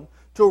Him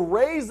to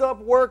raise up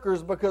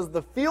workers because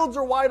the fields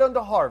are white unto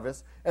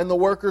harvest and the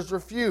workers are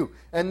few.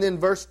 And then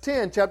verse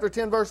 10, chapter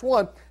 10, verse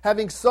 1,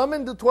 having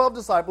summoned the 12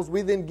 disciples,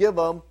 we then get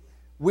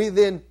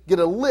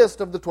a list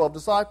of the 12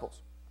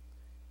 disciples.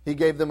 He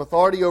gave them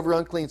authority over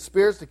unclean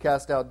spirits to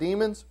cast out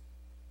demons,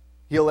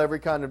 heal every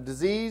kind of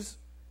disease,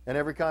 and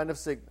every kind of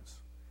sickness.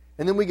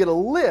 And then we get a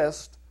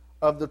list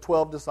of the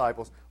 12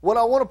 disciples. What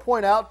I want to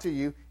point out to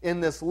you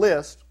in this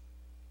list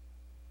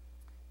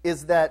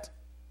is that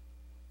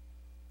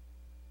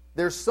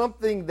there's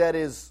something that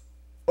is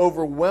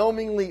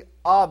overwhelmingly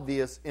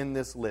obvious in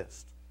this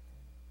list.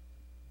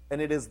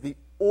 And it is the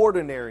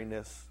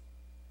ordinariness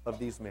of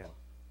these men.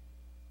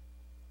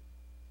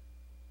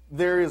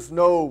 There is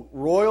no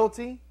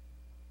royalty.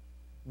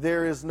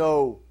 There is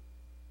no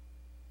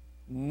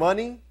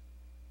money.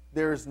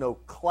 There is no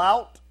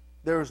clout.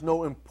 There is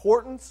no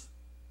importance.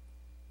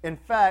 In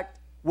fact,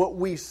 what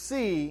we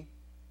see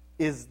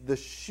is the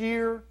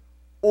sheer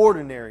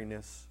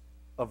ordinariness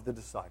of the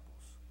disciples.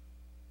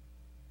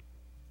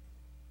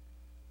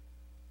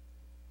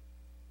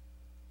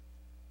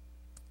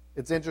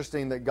 It's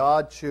interesting that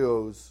God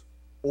chose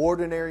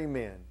ordinary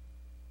men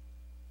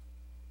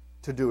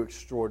to do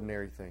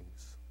extraordinary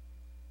things.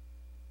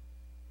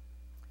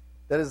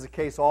 That is the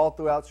case all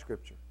throughout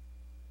Scripture.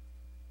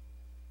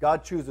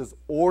 God chooses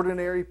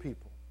ordinary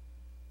people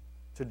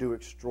to do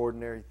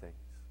extraordinary things.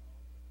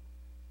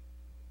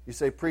 You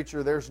say,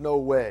 preacher, there's no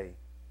way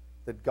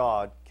that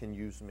God can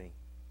use me.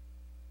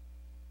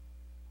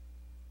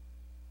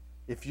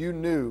 If you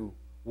knew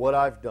what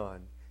I've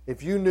done,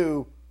 if you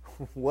knew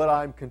what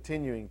I'm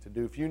continuing to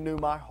do, if you knew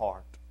my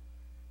heart,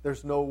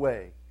 there's no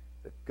way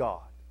that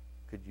God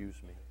could use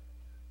me.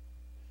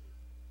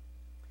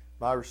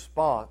 My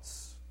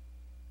response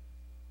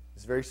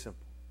is very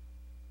simple.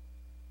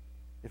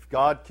 If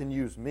God can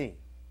use me,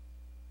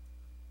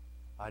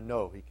 I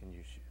know He can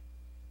use you.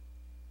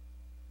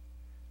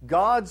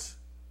 God's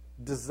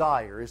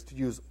desire is to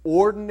use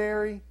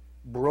ordinary,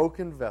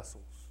 broken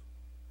vessels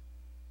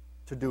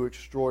to do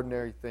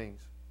extraordinary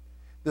things.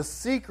 The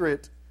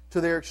secret to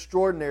their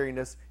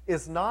extraordinariness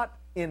is not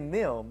in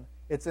them,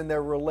 it's in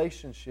their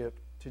relationship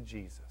to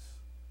Jesus.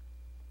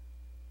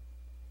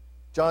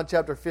 John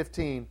chapter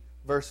 15,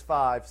 verse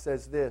 5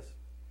 says this.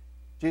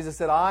 Jesus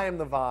said, I am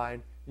the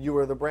vine, you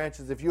are the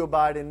branches. If you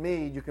abide in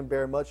me, you can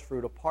bear much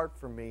fruit. Apart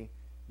from me,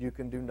 you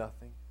can do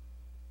nothing.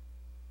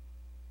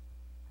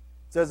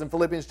 It says in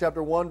Philippians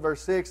chapter 1,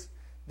 verse 6,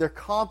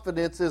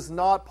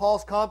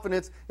 Paul's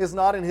confidence is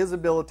not in his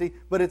ability,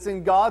 but it's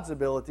in God's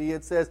ability.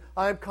 It says,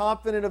 I am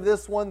confident of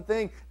this one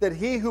thing, that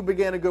he who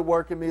began a good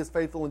work in me is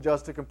faithful and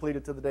just to complete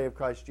it to the day of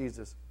Christ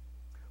Jesus.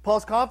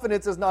 Paul's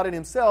confidence is not in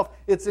himself,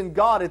 it's in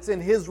God. It's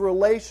in his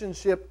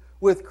relationship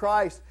with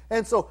Christ.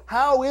 And so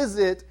how is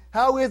it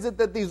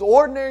that these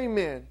ordinary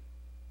men,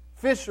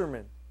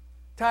 fishermen,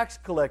 tax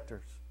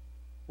collectors,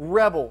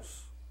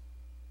 rebels,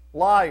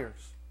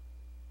 liars,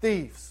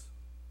 thieves,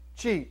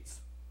 cheats,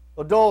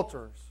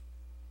 adulterers,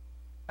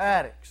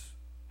 addicts,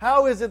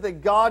 how is it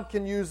that God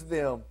can use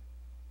them?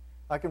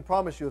 I can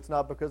promise you it's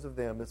not because of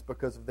them, it's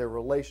because of their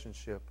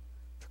relationship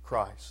to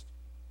Christ.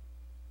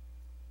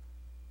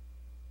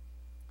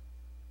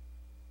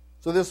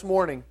 So this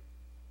morning,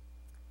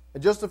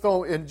 in just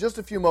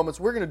a few moments,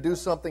 we're going to do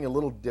something a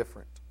little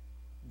different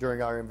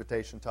during our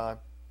invitation time.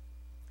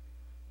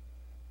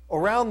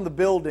 Around the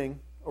building,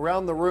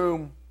 around the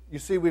room, you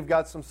see we've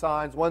got some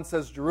signs. One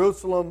says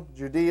Jerusalem,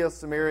 Judea,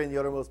 Samaria, and the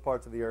uttermost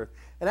parts of the earth.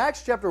 In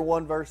Acts chapter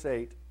 1, verse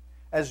 8,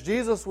 as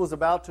Jesus was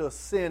about to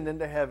ascend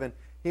into heaven,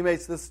 He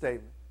makes this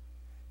statement.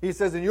 He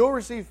says, and you'll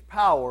receive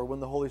power when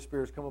the Holy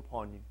Spirit has come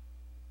upon you.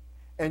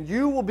 And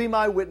you will be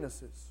my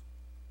witnesses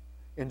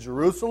in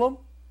Jerusalem,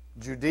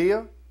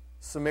 Judea,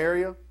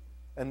 Samaria,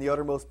 and the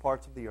uttermost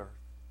parts of the earth.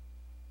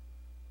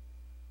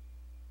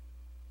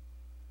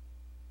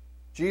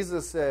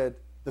 Jesus said,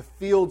 the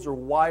fields are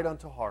white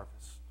unto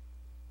harvest.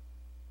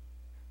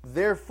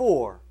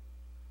 Therefore,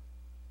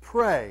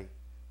 pray,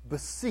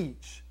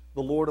 beseech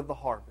the Lord of the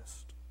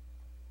harvest,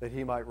 that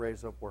He might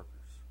raise up workers.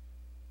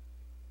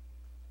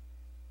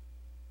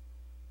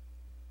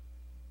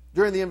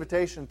 During the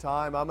invitation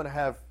time, I'm going to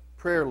have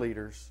prayer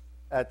leaders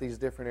at these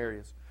different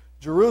areas.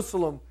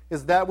 Jerusalem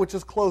is that which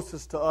is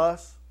closest to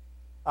us,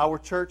 our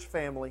church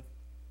family.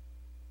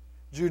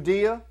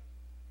 Judea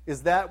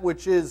is that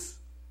which is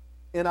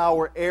in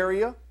our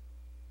area.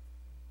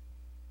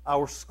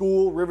 Our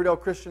school, Riverdale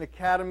Christian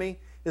Academy,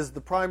 is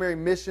the primary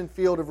mission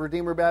field of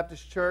Redeemer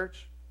Baptist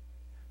Church.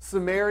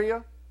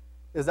 Samaria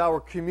is our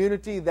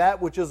community,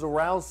 that which is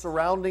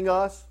surrounding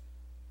us,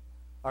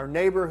 our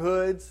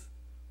neighborhoods,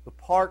 the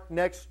park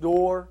next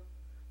door,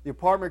 the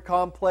apartment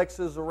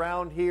complexes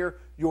around here,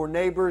 your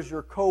neighbors,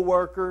 your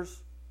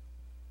co-workers,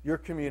 your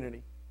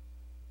community.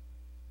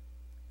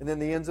 And then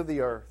the ends of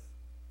the earth,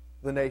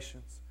 the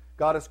nations.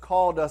 God has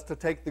called us to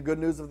take the good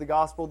news of the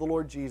gospel of the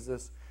Lord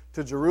Jesus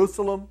to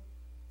Jerusalem,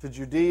 to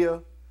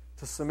Judea,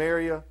 to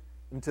Samaria,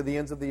 and to the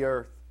ends of the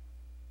earth.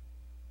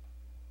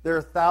 There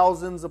are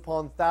thousands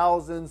upon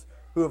thousands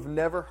who have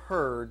never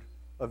heard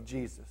of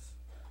Jesus.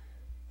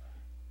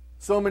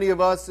 So many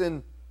of us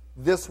in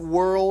this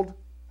world,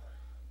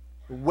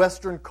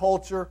 Western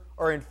culture,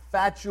 are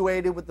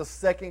infatuated with the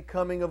second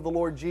coming of the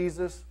Lord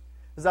Jesus.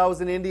 As I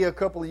was in India a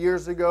couple of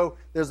years ago,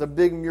 there's a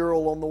big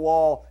mural on the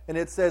wall, and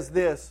it says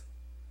this.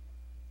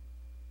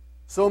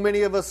 So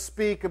many of us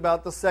speak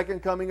about the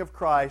second coming of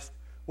Christ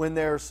when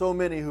there are so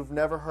many who've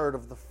never heard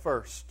of the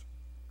first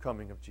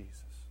coming of Jesus.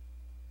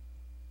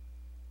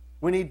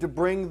 We need to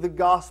bring the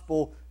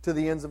gospel to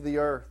the ends of the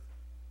earth.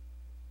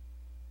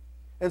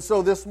 And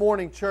so this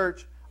morning,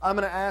 church, I'm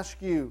going to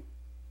ask you,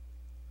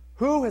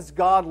 who has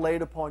God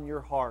laid upon your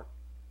heart?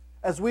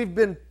 As we've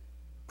been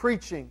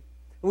preaching,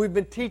 and we've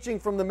been teaching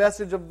from the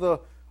message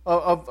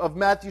of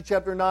Matthew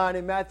chapter 9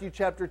 and Matthew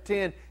chapter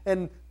 10,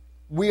 and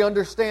we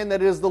understand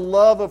that it is the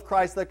love of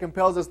Christ that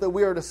compels us, that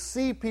we are to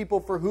see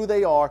people for who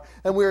they are,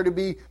 and we are to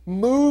be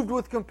moved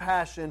with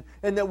compassion,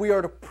 and that we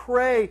are to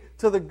pray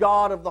to the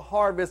God of the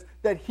harvest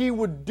that He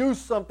would do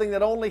something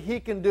that only He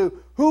can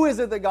do. Who is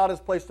it that God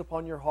has placed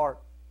upon your heart?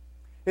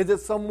 Is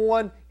it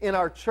someone in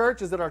our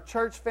church? Is it our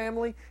church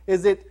family?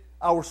 Is it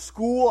our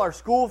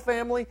school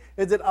family?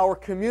 Is it our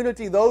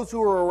community, those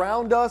who are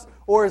around us?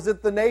 Or is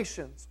it the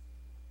nations?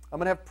 I'm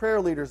going to have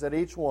prayer leaders at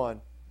each one.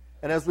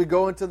 And as we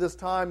go into this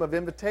time of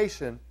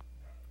invitation,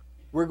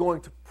 we're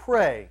going to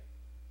pray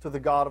to the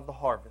God of the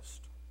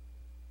harvest,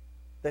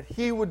 that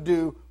He would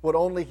do what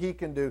only He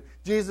can do.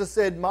 Jesus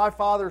said, my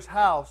Father's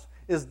house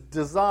is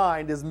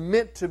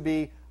meant to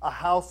be a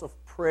house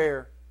of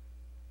prayer.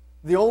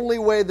 The only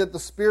way that the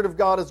Spirit of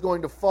God is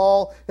going to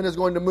fall and is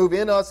going to move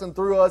in us and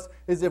through us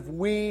is if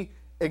we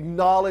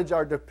acknowledge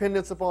our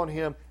dependence upon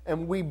Him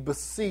and we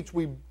beseech,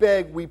 we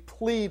beg, we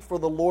plead for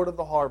the Lord of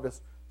the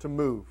harvest to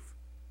move.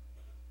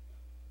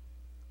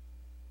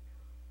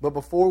 But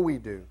before we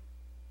do,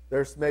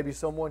 there's maybe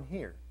someone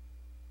here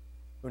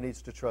who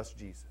needs to trust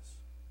Jesus.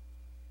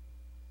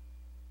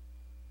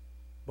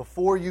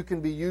 Before you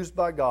can be used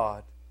by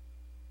God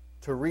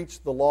to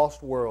reach the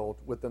lost world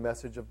with the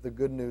message of the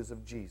good news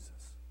of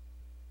Jesus,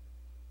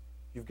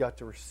 you've got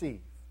to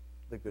receive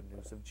the good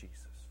news of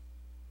Jesus.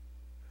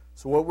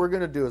 So what we're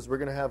going to do is we're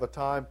going to have a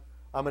time.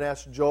 I'm going to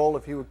ask Joel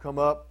if he would come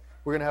up.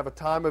 We're going to have a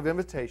time of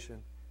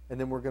invitation, and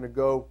then we're going to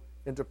go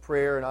into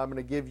prayer, and I'm going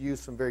to give you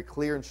some very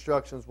clear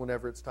instructions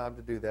whenever it's time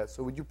to do that.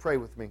 So would you pray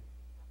with me?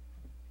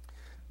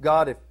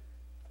 God, if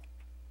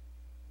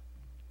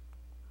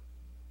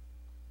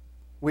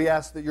we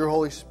ask that your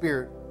Holy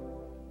Spirit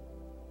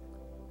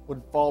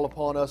would fall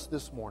upon us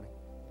this morning.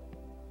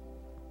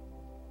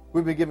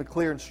 We've been given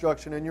clear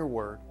instruction in your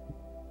word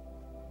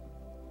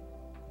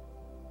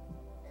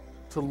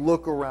to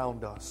look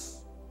around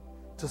us,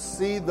 to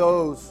see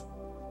those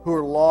who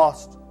are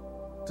lost,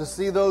 to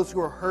see those who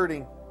are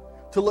hurting,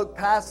 to look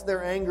past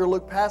their anger,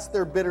 look past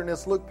their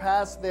bitterness, look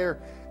past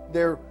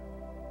their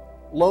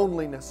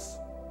loneliness,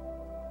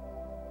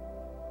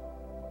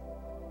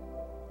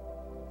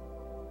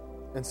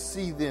 and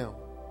see them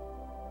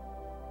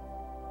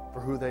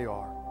for who they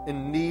are,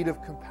 in need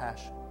of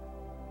compassion.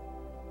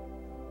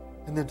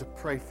 And then to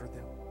pray for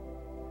them.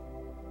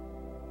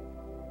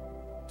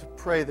 To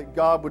pray that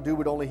God would do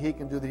what only He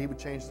can do, that He would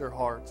change their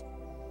hearts.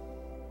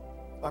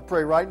 I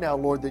pray right now,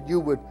 Lord, that you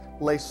would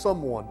lay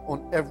someone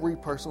on every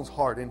person's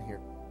heart in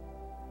here.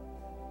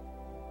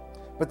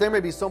 But there may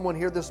be someone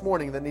here this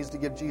morning that needs to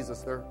give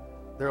Jesus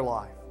their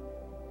life.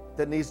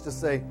 That needs to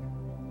say,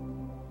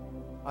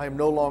 I am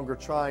no longer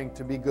trying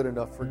to be good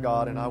enough for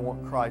God, and I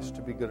want Christ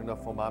to be good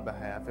enough on my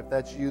behalf. If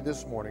that's you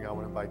this morning, I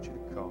want to invite you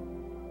to come.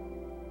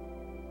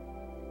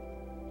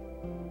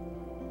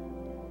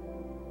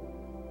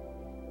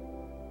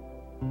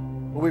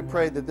 We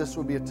pray that this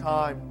will be a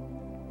time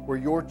where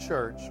your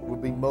church will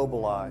be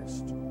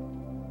mobilized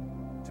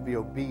to be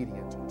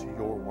obedient to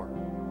your word.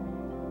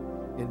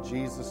 In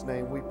Jesus'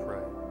 name we pray.